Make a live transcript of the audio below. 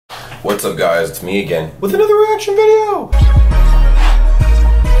What's up guys, it's me again with another reaction video!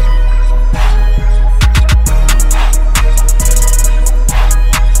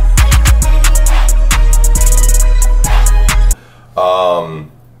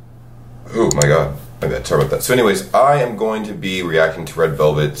 Oh my god, sorry about that. So anyways, I am going to be reacting to Red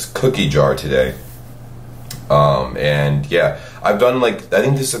Velvet's Cookie Jar today. And yeah, I've done I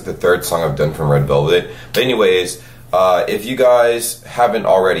think this is like the third song I've done from Red Velvet. But anyways, if you guys haven't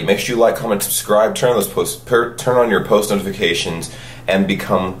already, make sure you like, comment, subscribe, turn on your post notifications, and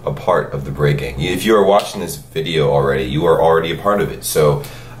become a part of the Bray Gang. If you are watching this video already, you are already a part of it. So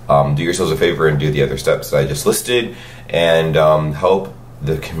do yourselves a favor and do the other steps that I just listed, and help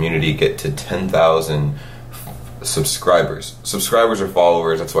the community get to 10,000 subscribers. Subscribers or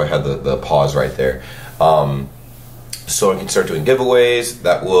followers, that's why I had the pause right there. So I can start doing giveaways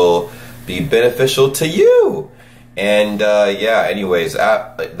that will be beneficial to you. And yeah, anyways,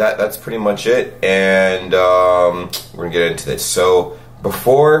 that's pretty much it. And we're gonna get into this. So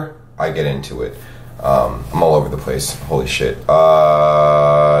before I get into it, I'm all over the place. Holy shit.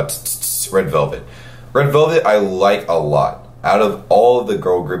 Red Velvet. Red Velvet I like a lot. Out of all of the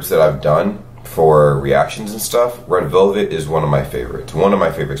girl groups that I've done for reactions and stuff, Red Velvet is one of my favorites. One of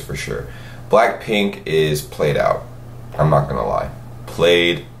my favorites for sure. Blackpink is played out. I'm not gonna lie.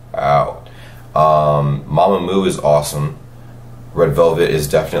 Played out. Mamamoo is awesome. Red Velvet is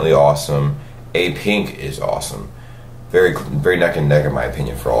definitely awesome. A-Pink is awesome. Very neck and neck in my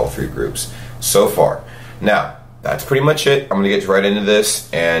opinion for all three groups so far. Now, that's pretty much it. I'm gonna get right into this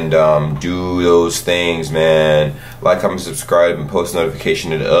and do those things, man. Like, comment, subscribe, and post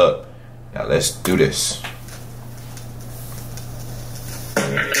notification it up. Now let's do this.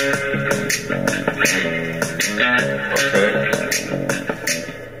 Okay.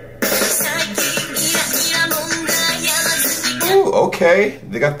 Ooh, okay.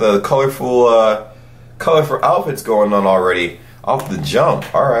 They got the colorful outfits going on already off the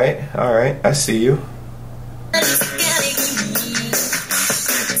jump. All right, I see you.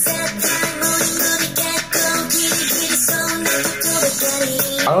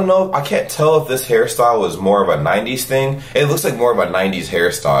 I don't know, I can't tell if this hairstyle is more of a 90s thing. It looks like more of a 90s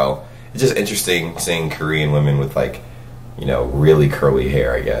hairstyle. It's just interesting seeing Korean women with, like, you know, really curly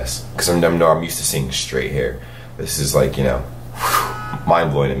hair, I guess. Because I'm used to seeing straight hair. This is like, you know,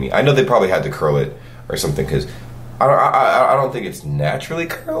 mind-blowing to me. I know they probably had to curl it or something because I don't think it's naturally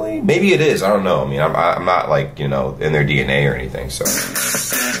curly. Maybe it is, I don't know. I mean, I'm not, like, you know, in their DNA or anything, so.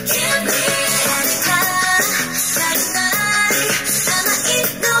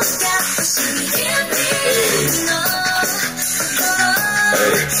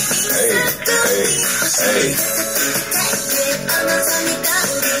 Hey.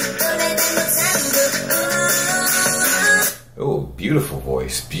 Oh, beautiful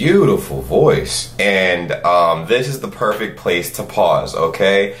voice. And this is the perfect place to pause,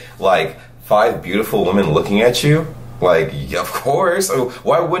 okay? Like, 5 beautiful women looking at you. Like, of course.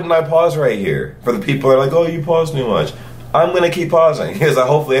 Why wouldn't I pause right here? For the people that are like, oh, you pause too much. I'm gonna keep pausing because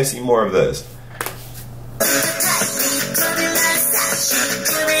hopefully I see more of this.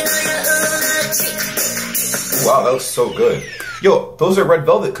 Wow, that was so good. Yo, those are Red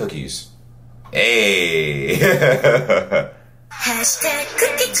Velvet cookies. Hey. Hashtag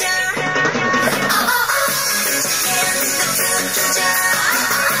cookie jar.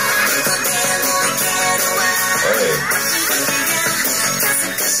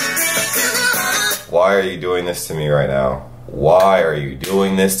 Why are you doing this to me right now? Why are you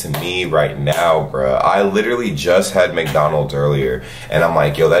doing this to me right now, bruh? I literally just had McDonald's earlier, and I'm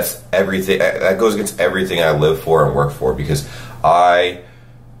like, yo, that's everything. That goes against everything I live for and work for, because I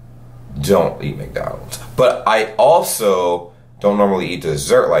don't eat McDonald's. But I also don't normally eat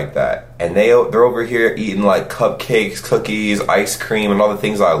dessert like that. And they're over here eating like cupcakes, cookies, ice cream, and all the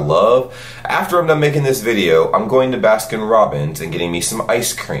things I love. After I'm done making this video, I'm going to Baskin Robbins and getting me some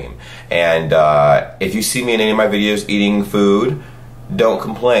ice cream. And if you see me in any of my videos eating food, don't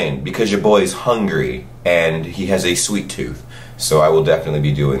complain, because your boy's hungry and he has a sweet tooth. So I will definitely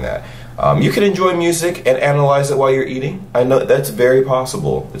be doing that. You can enjoy music and analyze it while you're eating. I know that's very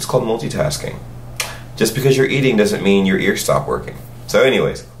possible. It's called multitasking. Just because you're eating doesn't mean your ears stop working. So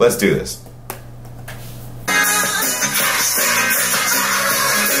anyways, let's do this.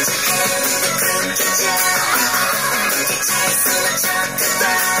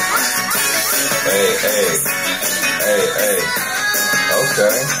 Hey.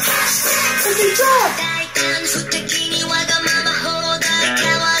 Okay.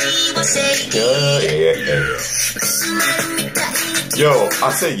 Yeah. Yo, I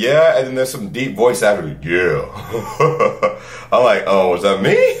said yeah, and then there's some deep voice after me. Yeah. I'm like, oh, was that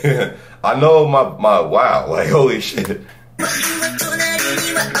me? I know my wow, like holy shit. Beautiful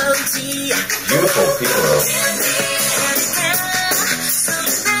people though.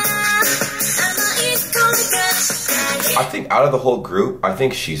 I think out of the whole group, I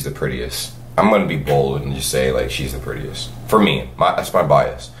think she's the prettiest. I'm gonna be bold and just say like she's the prettiest. For me, that's my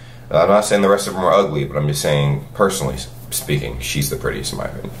bias. I'm not saying the rest of them are ugly, but I'm just saying, personally speaking, she's the prettiest in my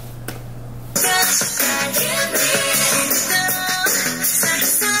opinion.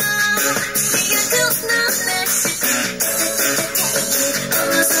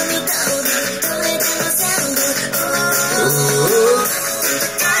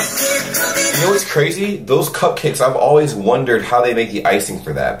 You know what's crazy? Those cupcakes, I've always wondered how they make the icing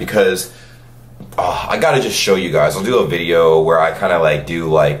for that, because I gotta just show you guys. I'll do a video where I kind of like do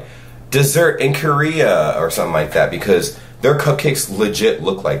like dessert in Korea or something like that, because their cupcakes legit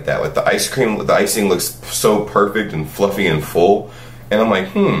look like that. Like the ice cream, the icing looks so perfect and fluffy and full, and I'm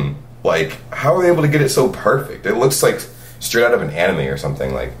like, like how are they able to get it so perfect? It looks like straight out of an anime or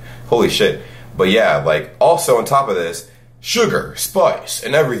something. Like holy shit. But yeah, like also on top of this, sugar, spice,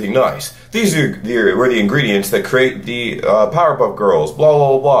 and everything nice. These were the ingredients that create the Powerpuff Girls, blah,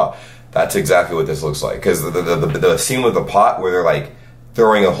 blah, blah, blah. That's exactly what this looks like. Because the scene with the pot where they're like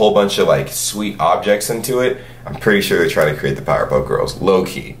throwing a whole bunch of like sweet objects into it, I'm pretty sure they're trying to create the Powerpuff Girls,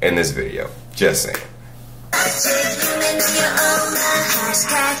 low-key, in this video. Just saying.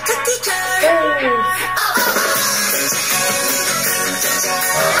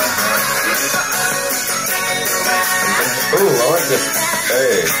 Ooh, I like this.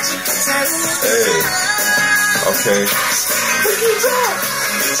 Hey. Hey. Okay.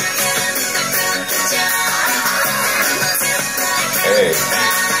 Hey.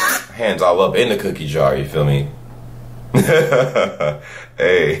 Hands all up in the cookie jar, you feel me?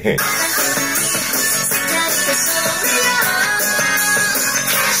 Hey.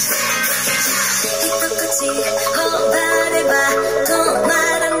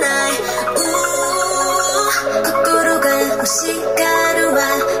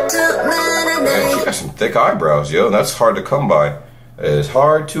 Man, she got some thick eyebrows, yo. That's hard to come by. It is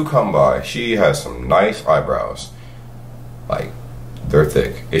hard to come by. She has some nice eyebrows. Like, they're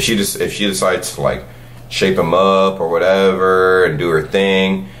thick. If she decides to like shape them up or whatever and do her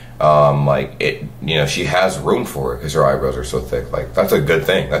thing, like it, you know, she has room for it because her eyebrows are so thick. Like that's a good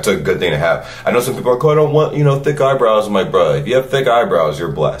thing. That's a good thing to have. I know some people are like, oh, I don't want, you know, thick eyebrows. I'm like, bro, if you have thick eyebrows,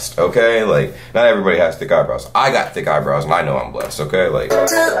 you're blessed. Okay, like not everybody has thick eyebrows. I got thick eyebrows and I know I'm blessed. Okay, like.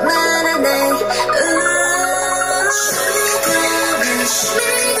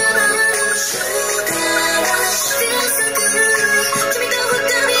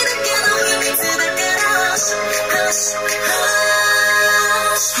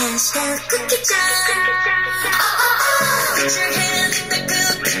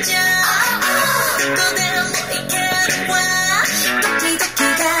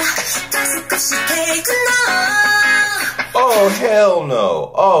 Oh hell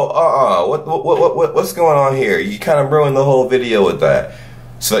no! Oh what's going on here? You kind of ruined the whole video with that.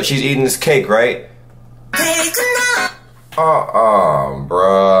 So she's eating this cake, right?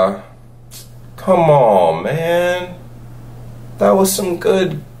 Bruh. Come on, man. That was some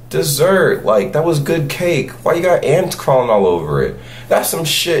good dessert. Like, that was good cake. Why you got ants crawling all over it? That's some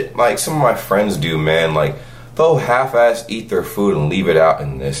shit like some of my friends do, man. Like, they'll half-ass eat their food and leave it out,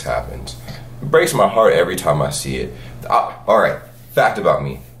 and this happens. It breaks my heart every time I see it. Alright, fact about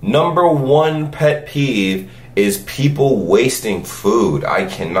me. #1 pet peeve is people wasting food. I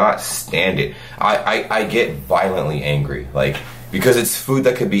cannot stand it. I get violently angry. Like, because it's food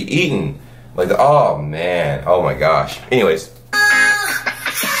that could be eaten. Like, oh man, oh my gosh. Anyways.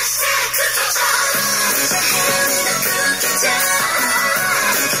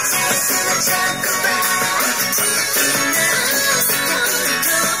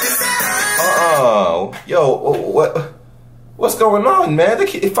 Yo, what's going on, man?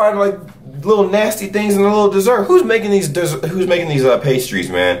 They find like little nasty things in a little dessert. Who's making these pastries,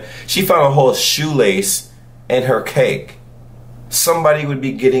 man? She found a whole shoelace in her cake. Somebody would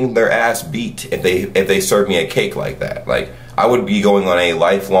be getting their ass beat if they served me a cake like that. Like, I would be going on a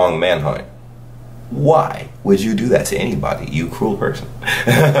lifelong manhunt. Why would you do that to anybody, you cruel person?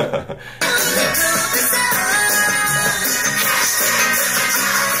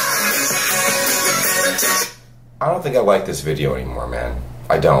 I don't think I like this video anymore, man.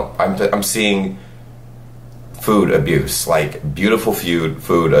 I don't. I'm seeing food abuse, like beautiful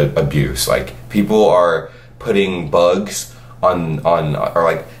food abuse. Like, people are putting bugs or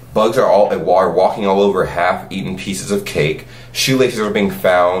like bugs are walking all over half-eaten pieces of cake. Shoelaces are being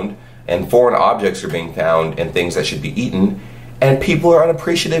found, and foreign objects are being found, and things that should be eaten. And people are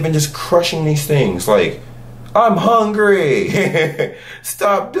unappreciative and just crushing these things. Like, I'm hungry.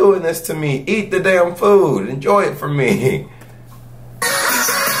 Stop doing this to me. Eat the damn food. Enjoy it for me.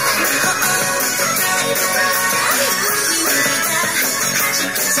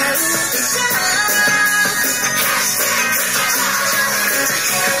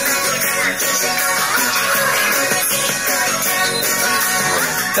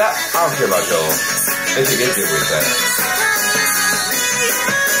 That, I don't care about y'all. They should get good with that.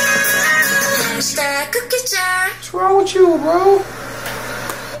 What's wrong with you, bro?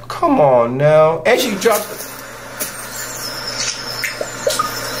 Come on now. And she dropped it.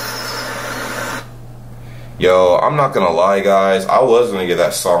 Yo, I'm not gonna lie, guys. I was gonna give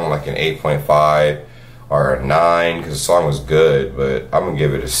that song like an 8.5 or a 9 because the song was good, but I'm gonna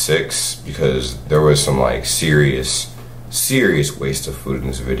give it a 6 because there was some like serious waste of food in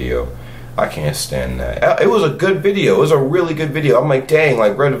this video. I can't stand that. It was a good video. It was a really good video. I'm like, dang,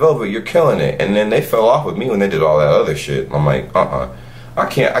 like Red Velvet, you're killing it. And then they fell off with me when they did all that other shit. I'm like,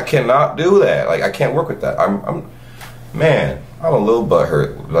 I cannot do that. Like, I can't work with that. Man, I'm a little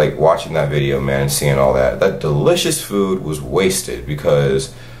butthurt, like, watching that video, man, and seeing all that. That delicious food was wasted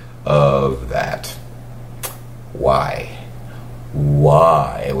because of that. Why?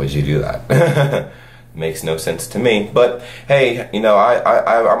 Why would you do that? Makes no sense to me. But hey, you know,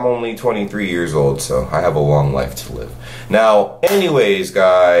 I'm only 23 years old, so I have a long life to live. Now, anyways,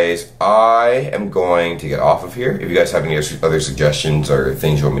 guys, I am going to get off of here. If you guys have any other suggestions or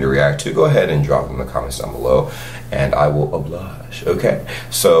things you want me to react to, go ahead and drop them in the comments down below, and I will oblige. Okay?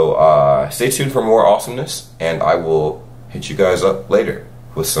 So stay tuned for more awesomeness, and I will hit you guys up later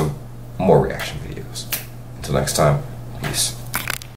with some more reaction videos. Until next time, peace.